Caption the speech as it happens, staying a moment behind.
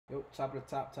Yo, top of the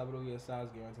top of the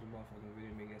sides, get into the motherfucking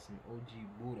video, man. Get some OG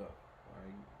Buda.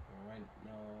 Alright,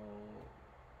 no.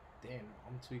 Damn,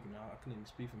 I'm tweaking now. I couldn't even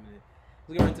speak for a minute.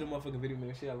 Let's get right into the motherfucking video, man.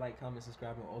 Make sure y'all like, comment,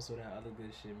 subscribe, and also that other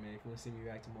good shit, man. If you want to see me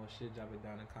react to more shit, drop it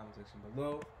down in the comment section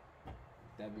below.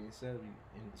 That being said, we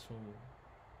in tune.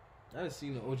 I haven't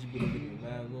seen the OG Buda video,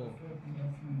 man. Look.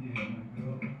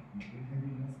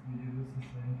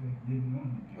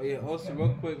 Oh yeah, also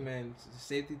real quick, man,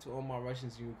 safety to all my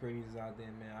Russians and Ukrainians out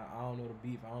there, man. I don't know the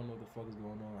beef. I don't know what the fuck is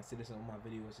going on. I say this in all my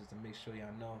videos just to make sure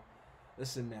y'all know.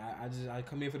 Listen, man, I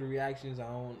come here for the reactions. I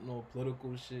don't know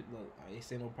political shit. Look, I ain't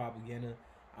say no propaganda.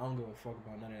 I don't give a fuck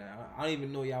about none of that. I don't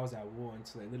even know y'all was at war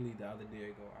until like literally the other day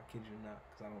ago. I kid you not,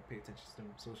 because I don't pay attention to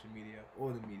social media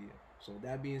or the media. So with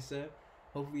that being said,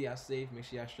 hopefully y'all safe. Make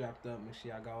sure y'all strapped up. Make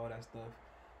sure y'all got all that stuff.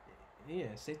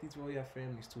 Yeah, safety to all your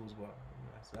families too as well.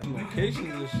 That's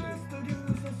locations and shit.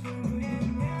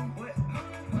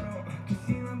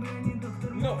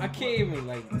 You know, I can't even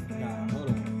like. Nah, hold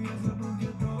on.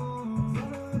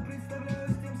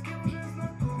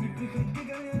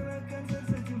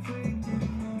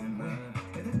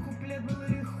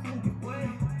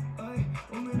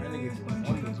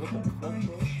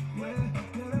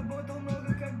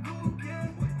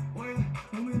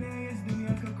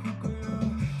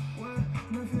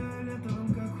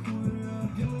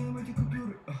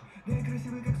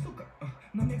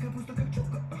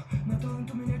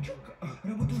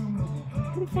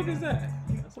 Who the fuck is that?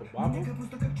 That's Obama?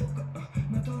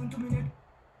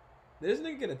 Did this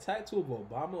nigga get a tattoo of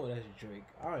Obama or that's Drake?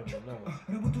 I don't even know. I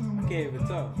can't even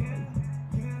tell.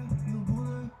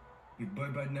 И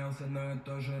бой поднялся, но я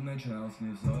тоже начал с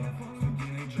низов.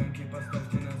 Студийные джанки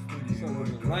поставьте на студию.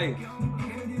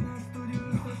 Приходи на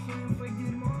студию со своим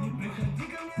фейк-дерьмом. Не приходи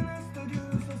ко мне на студию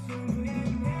со своим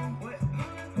фейк-дерьмом.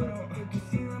 Эту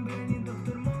силу бронит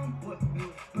доктор Мом.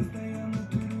 Постоянно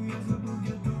турю, я забыл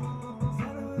где дом.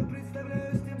 Заново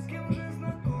представляю с тем, с кем уже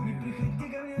знаком. Не приходи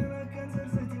ко мне на концерт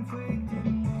с этим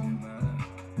фейк-дерьмом.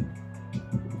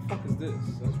 What the fuck is this?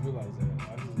 I just realized that.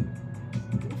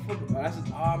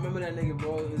 I remember that nigga,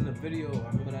 bro. It was in the video. I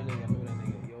remember that nigga.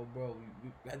 Yo, bro,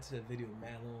 we got to the video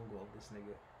mad long ago of this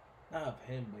nigga. Not of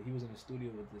him, but he was in the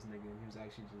studio with this nigga, and he was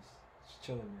actually just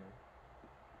chilling there.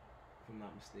 If I'm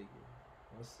not mistaken.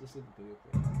 Let's look at the video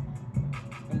clip.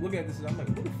 I'm looking at this, and I'm like,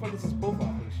 what the fuck is this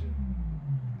profile picture?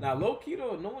 Now, low key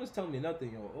though, no one's telling me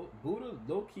nothing, yo. Buda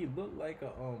low key looked like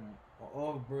a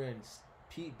off-brand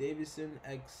Pete Davidson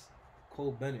x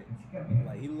Cole Bennett.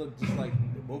 Like he looked just like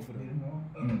both of them.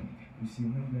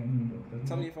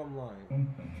 Tell me if I'm lying.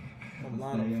 If I'm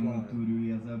lying, I'm flying.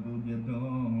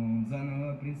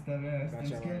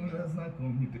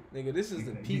 Nigga, this is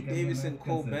the Pete Davidson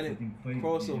Cole Bennett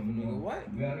crossover, nigga. What?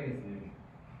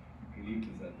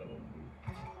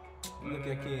 Look,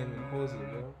 I can't even pose it,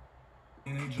 bro.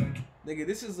 Nigga,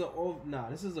 this is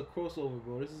this is a crossover,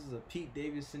 bro. This is a Pete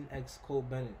Davidson x Cole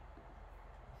Bennett.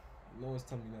 No one's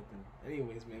telling me nothing.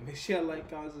 Anyways, man, make sure you like,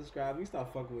 comment, subscribe. We start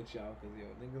fucking with y'all, cause yo,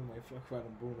 niggas might fuck around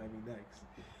and boom at me next.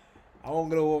 I won't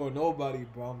go to war with nobody,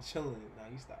 bro. I'm chilling. Nah,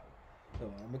 you stop.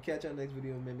 So I'm gonna catch y'all next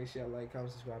video, man. Make sure you like,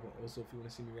 comment, subscribe, and also if you wanna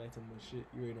see me react to more shit,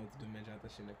 you already know what to do, man. Drop that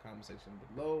shit in the comment section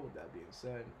below. With that being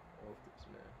said, off this,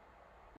 man.